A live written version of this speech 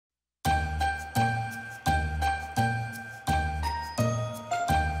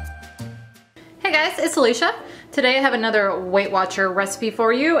Hey guys, it's Alicia. Today I have another Weight Watcher recipe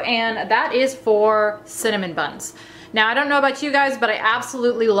for you, and that is for cinnamon buns. Now I don't know about you guys, but I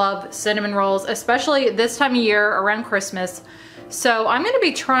absolutely love cinnamon rolls, especially this time of year around Christmas. So I'm going to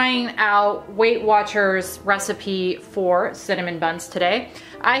be trying out Weight Watchers recipe for cinnamon buns today.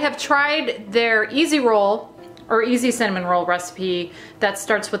 I have tried their easy roll or easy cinnamon roll recipe that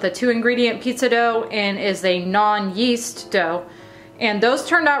starts with a 2-ingredient pizza dough and is a non-yeast dough. And those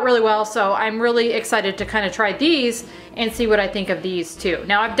turned out really well, so I'm really excited to kind of try these and see what I think of these too.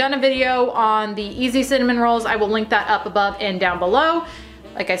 Now I've done a video on the easy cinnamon rolls. I will link that up above and down below.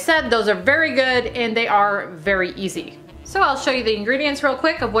 Like I said, those are very good and they are very easy. So I'll show you the ingredients real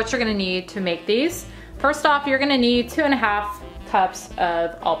quick of what you're gonna need to make these. First off, you're gonna need 2.5 cups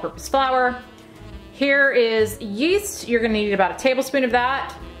of all-purpose flour. Here is yeast. You're gonna need about a tablespoon of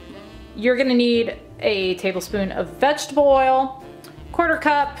that. You're gonna need a tablespoon of vegetable oil, 1/4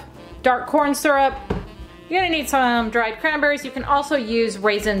 cup dark corn syrup. You're gonna need some dried cranberries. You can also use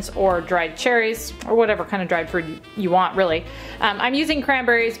raisins or dried cherries or whatever kind of dried fruit you want, really. I'm using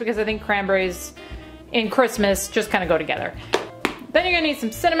cranberries because I think cranberries in Christmas just kind of go together. Then you're gonna need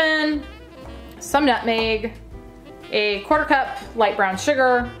some cinnamon, some nutmeg, a 1/4 cup light brown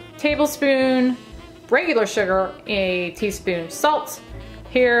sugar, tablespoon regular sugar, a teaspoon salt.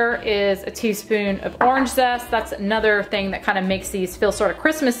 Here is a teaspoon of orange zest. That's another thing that kind of makes these feel sort of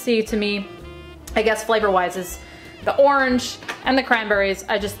Christmassy to me. I guess flavor-wise is the orange and the cranberries,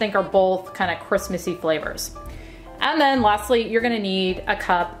 I just think are both kind of Christmassy flavors. And then lastly, you're gonna need a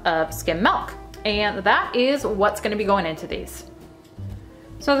cup of skim milk. And that is what's gonna be going into these.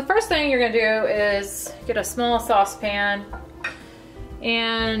 So the first thing you're gonna do is get a small saucepan,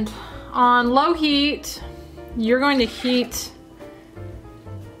 and on low heat, you're going to heat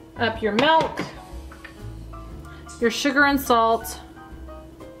up your milk, your sugar and salt,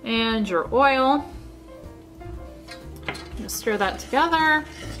 and your oil. Just stir that together.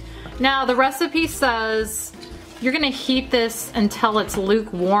 Now the recipe says you're gonna heat this until it's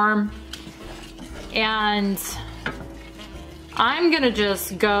lukewarm, and I'm gonna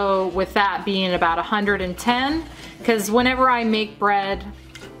just go with that being about 110, because whenever I make bread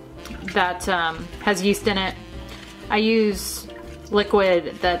that has yeast in it, I use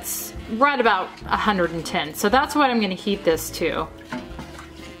liquid that's right about 110. So that's what I'm gonna heat this to.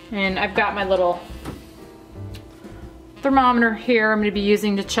 And I've got my little thermometer here I'm gonna be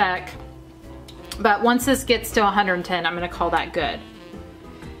using to check. But once this gets to 110, I'm gonna call that good.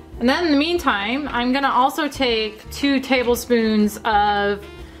 And then in the meantime, I'm gonna also take 2 tablespoons of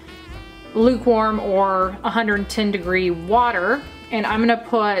lukewarm or 110 degree water, and I'm gonna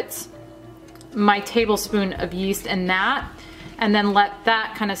put my tablespoon of yeast in that, and then let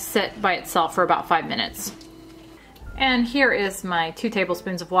that kind of sit by itself for about 5 minutes. And here is my 2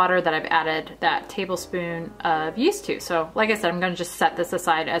 tablespoons of water that I've added that tablespoon of yeast to. So like I said, I'm gonna just set this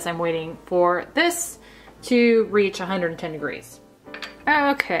aside as I'm waiting for this to reach 110 degrees.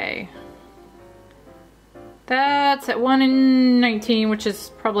 Okay. That's at 119, which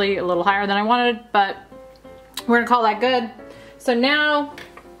is probably a little higher than I wanted, but we're gonna call that good. So now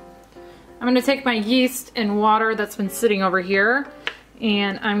I'm gonna take my yeast and water that's been sitting over here,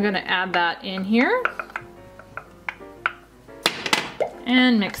 and I'm gonna add that in here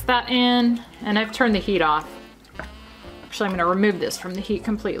and mix that in, and I've turned the heat off. Actually, I'm gonna remove this from the heat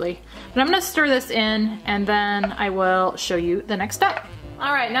completely. But I'm gonna stir this in, and then I will show you the next step.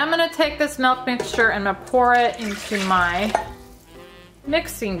 All right, now I'm gonna take this milk mixture and I'm gonna pour it into my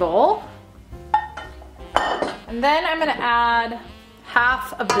mixing bowl. And then I'm gonna add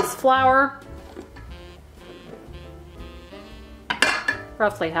half of this flour,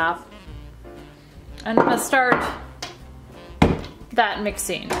 roughly half, and I'm gonna start that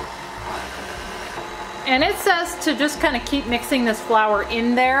mixing. And it says to just kind of keep mixing this flour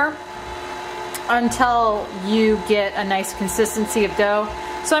in there until you get a nice consistency of dough.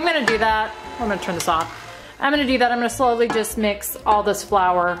 So I'm gonna do that. I'm gonna turn this off. I'm gonna do that. I'm gonna slowly just mix all this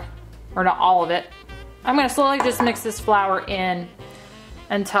flour, or not all of it. I'm gonna slowly just mix this flour in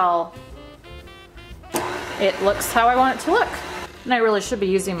until it looks how I want it to look. And I really should be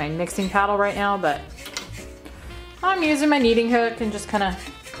using my mixing paddle right now, but I'm using my kneading hook and just kind of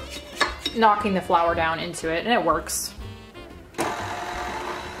knocking the flour down into it, and it works.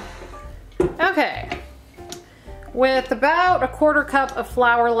 Okay, with about a 1/4 cup of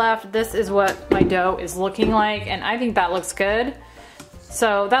flour left, this is what my dough is looking like, and I think that looks good.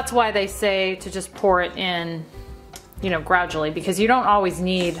 So that's why they say to just pour it in, you know, gradually, because you don't always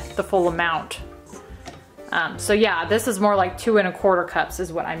need the full amount. So yeah, this is more like 2 1/4 cups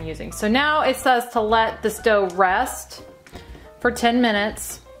is what I'm using. So now it says to let this dough rest for 10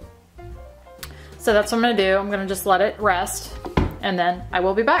 minutes. So that's what I'm gonna do. I'm gonna just let it rest and then I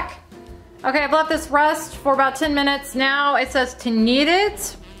will be back. Okay, I've let this rest for about 10 minutes. Now it says to knead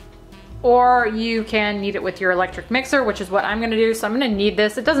it, or you can knead it with your electric mixer, which is what I'm gonna do. So I'm gonna knead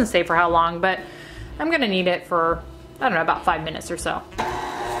this. It doesn't say for how long, but I'm gonna knead it for, I don't know, about 5 minutes or so.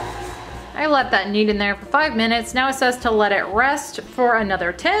 I let that knead in there for 5 minutes. Now it says to let it rest for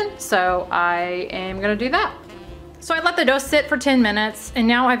another 10, so I am gonna do that. So I let the dough sit for 10 minutes, and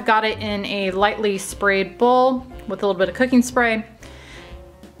now I've got it in a lightly sprayed bowl with a little bit of cooking spray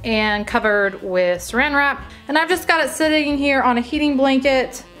and covered with saran wrap. And I've just got it sitting here on a heating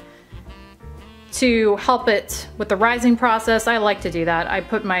blanket to help it with the rising process. I like to do that. I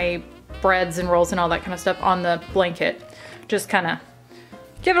put my breads and rolls and all that kind of stuff on the blanket. Just kind of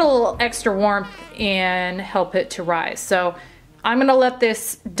give it a little extra warmth and help it to rise. So I'm gonna let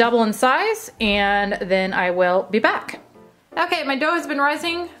this double in size and then I will be back. Okay, my dough has been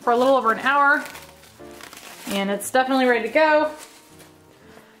rising for a little over an hour and it's definitely ready to go.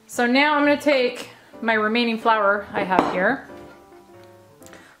 So now I'm gonna take my remaining flour I have here,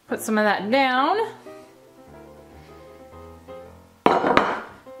 put some of that down,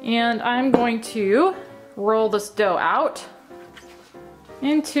 and I'm going to roll this dough out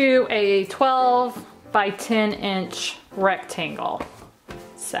into a 12 by 10 inch rectangle,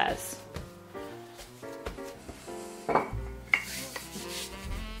 it says.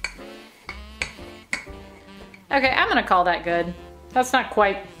 Okay, I'm gonna call that good. That's not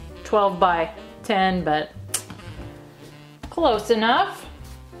quite 12 by 10, but close enough.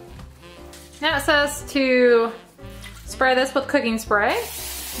 Now it says to spray this with cooking spray,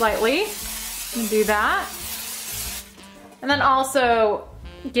 lightly. Do that. And then also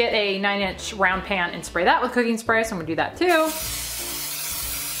get a 9-inch round pan and spray that with cooking spray, so I'm gonna do that too.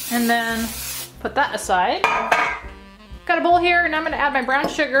 And then put that aside. Got a bowl here, and I'm gonna add my brown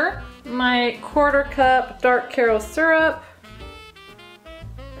sugar, my 1/4 cup dark Karo syrup,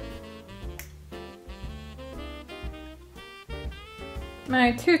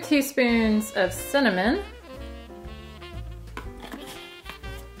 my 2 teaspoons of cinnamon,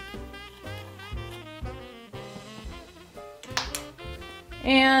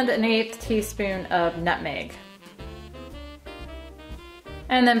 and an 1/8 teaspoon of nutmeg.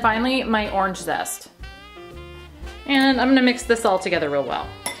 And then finally, my orange zest. And I'm gonna mix this all together real well.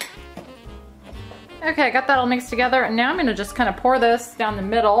 Okay, I got that all mixed together, and now I'm gonna just kind of pour this down the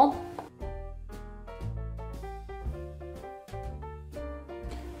middle.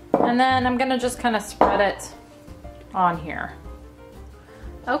 And then I'm gonna just kind of spread it on here.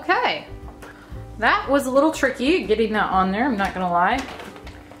 Okay, that was a little tricky getting that on there, I'm not gonna lie.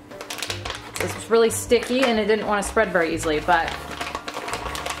 This was really sticky and it didn't want to spread very easily, but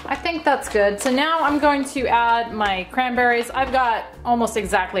I think that's good. So now I'm going to add my cranberries. I've got almost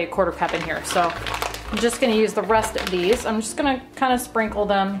exactly a 1/4 cup in here, so I'm just gonna use the rest of these. I'm just gonna kind of sprinkle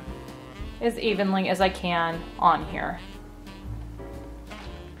them as evenly as I can on here.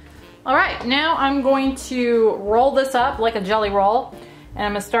 All right, now I'm going to roll this up like a jelly roll, and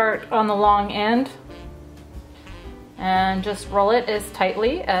I'm gonna start on the long end and just roll it as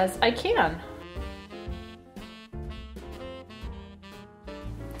tightly as I can.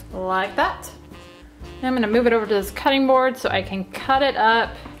 Like that. Now I'm gonna move it over to this cutting board so I can cut it up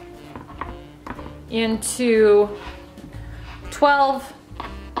into 12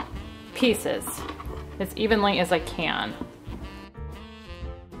 pieces as evenly as I can.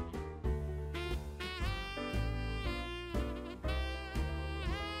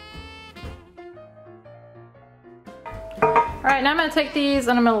 All right, now I'm gonna take these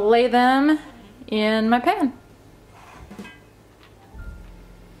and I'm gonna lay them in my pan.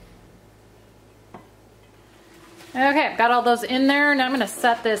 Okay, I've got all those in there. Now I'm gonna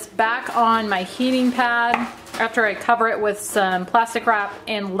set this back on my heating pad after I cover it with some plastic wrap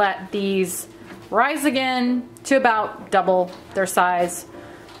and let these rise again to about double their size,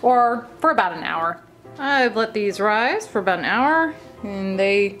 or for about an hour. I've let these rise for about an hour, and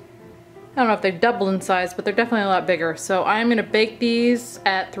I don't know if they've doubled in size, but they're definitely a lot bigger. So I'm gonna bake these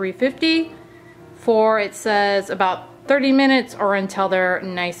at 350 for, it says, about 30 minutes or until they're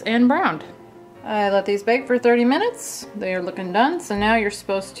nice and browned. I let these bake for 30 minutes. They are looking done. So now you're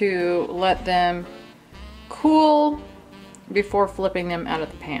supposed to let them cool before flipping them out of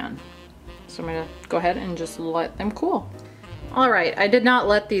the pan. So I'm gonna go ahead and just let them cool. All right, I did not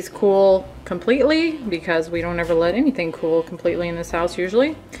let these cool completely because we don't ever let anything cool completely in this house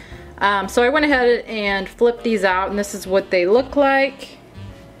usually. So I went ahead and flipped these out, and this is what they look like.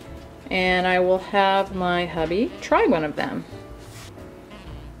 And I will have my hubby try one of them.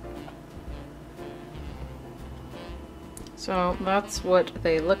 So that's what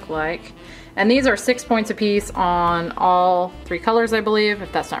they look like. And these are 6 points a piece on all 3 colors, I believe.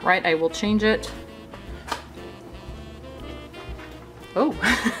 If that's not right, I will change it. Oh,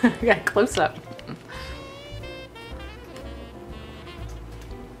 I got a close up.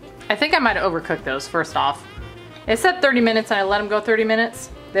 I think I might have overcooked those first off. It said 30 minutes and I let them go 30 minutes.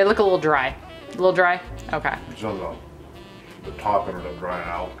 They look a little dry. A little dry? Okay. So the top ended up drying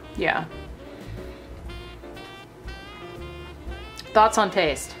out. Yeah. Thoughts on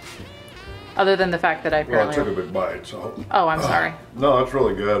taste? Other than the fact that I apparently... Well, I took a big bite, so... Oh, I'm sorry. No, that's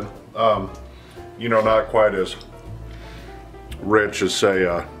really good. You know, not quite as rich as, say,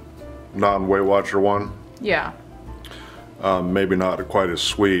 a non-Weight Watcher one. Yeah. Maybe not quite as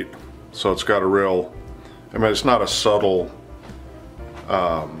sweet. So it's got a real... I mean, it's not a subtle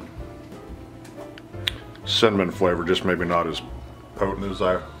cinnamon flavor, just maybe not as potent as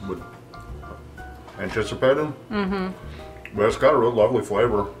I would anticipate them. Mm-hmm. But it's got a real lovely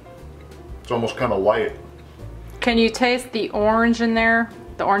flavor. It's almost kind of light. Can you taste the orange in there?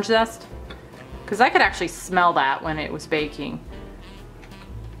 The orange zest? Because I could actually smell that when it was baking.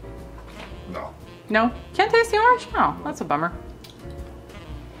 No. No? Can't taste the orange? Oh, that's a bummer.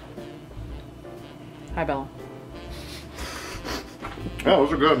 Hi, Bella. Yeah,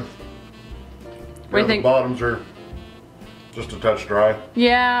 those are good. What do you think? The bottoms are just a touch dry.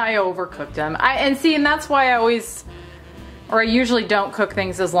 Yeah, I overcooked them. And that's why I always... Or I usually don't cook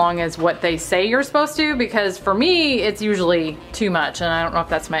things as long as what they say you're supposed to, because for me, it's usually too much, and I don't know if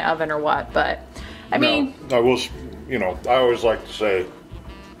that's my oven or what, but I mean... I will, you know, I always like to say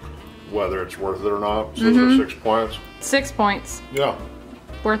whether it's worth it or not, so those are 6 points. 6 points. Yeah.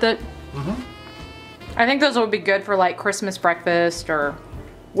 Worth it? I think those would be good for like Christmas breakfast or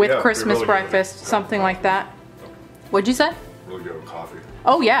with Christmas really breakfast, something like that. What'd you say? Really good with coffee.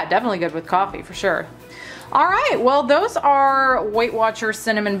 Oh yeah, definitely good with coffee, for sure. All right, well, those are Weight Watcher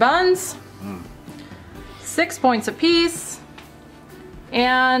cinnamon buns. 6 points a piece.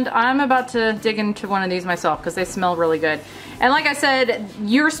 And I'm about to dig into one of these myself because they smell really good. And like I said,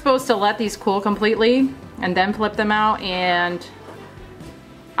 you're supposed to let these cool completely and then flip them out. And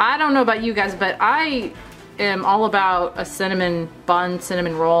I don't know about you guys, but I am all about a cinnamon bun,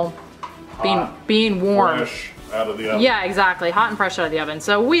 cinnamon roll being warm. Fresh out of the oven. Yeah, exactly. Hot and fresh out of the oven.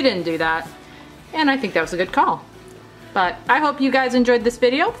 So we didn't do that. And I think that was a good call. But I hope you guys enjoyed this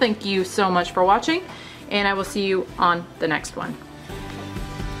video. Thank you so much for watching. And I will see you on the next one.